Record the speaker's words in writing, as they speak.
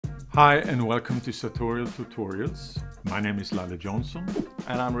Hi and welcome to Sartorial Tutorials. My name is Lalle Johnson.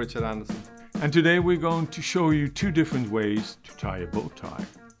 And I'm Richard Andersson. And today we're going to show you two different ways to tie a bow tie.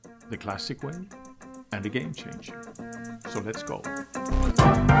 The classic way and a game changer. So let's go.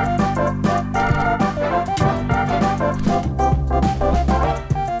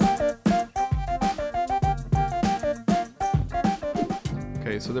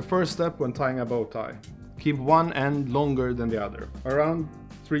 Okay, so the first step when tying a bow tie. Keep one end longer than the other, around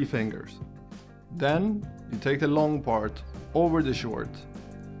 3 fingers. Then you take the long part over the short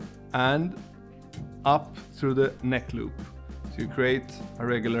and up through the neck loop. So you create a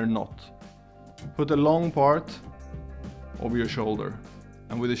regular knot. Put the long part over your shoulder,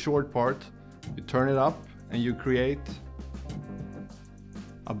 and with the short part you turn it up and you create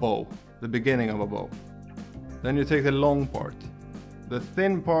a bow, the beginning of a bow. Then you take the long part, the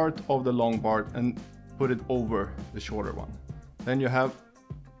thin part of the long part, and put it over the shorter one. Then you have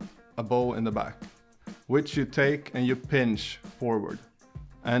a bow in the back, which you take and you pinch forward.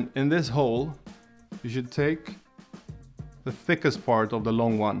 And in this hole, you should take the thickest part of the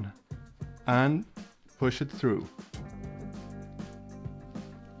long one and push it through.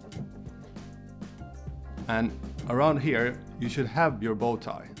 And around here, you should have your bow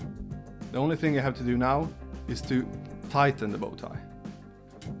tie. The only thing you have to do now is to tighten the bow tie.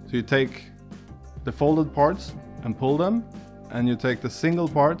 So you take the folded parts and pull them, and you take the single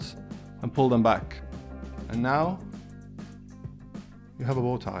parts and pull them back. And now you have a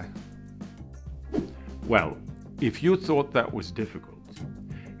bow tie. Well, if you thought that was difficult,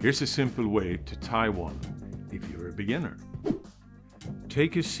 here's a simple way to tie one if you're a beginner.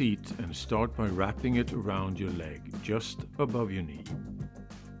 Take a seat and start by wrapping it around your leg just above your knee.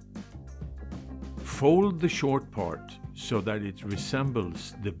 Fold the short part so that it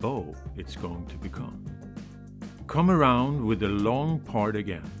resembles the bow it's going to become. Come around with the long part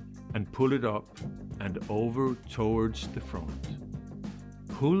again and pull it up and over towards the front.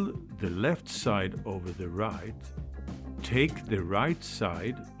 Pull the left side over the right. Take the right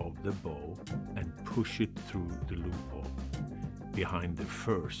side of the bow and push it through the loophole behind the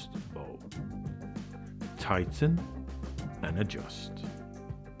first bow. Tighten and adjust.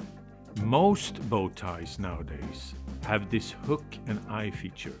 Most bow ties nowadays have this hook and eye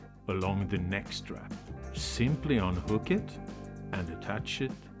feature along the neck strap. Simply unhook it and attach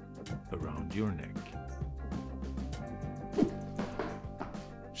it around your neck.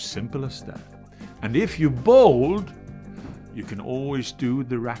 Simple as that. And if you're bold, you can always do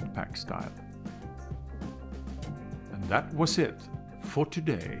the rack pack style. And that was it for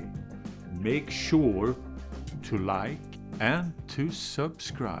today. Make sure to like and to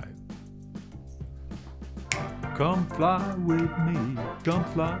subscribe. Come fly with me, come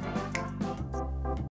fly.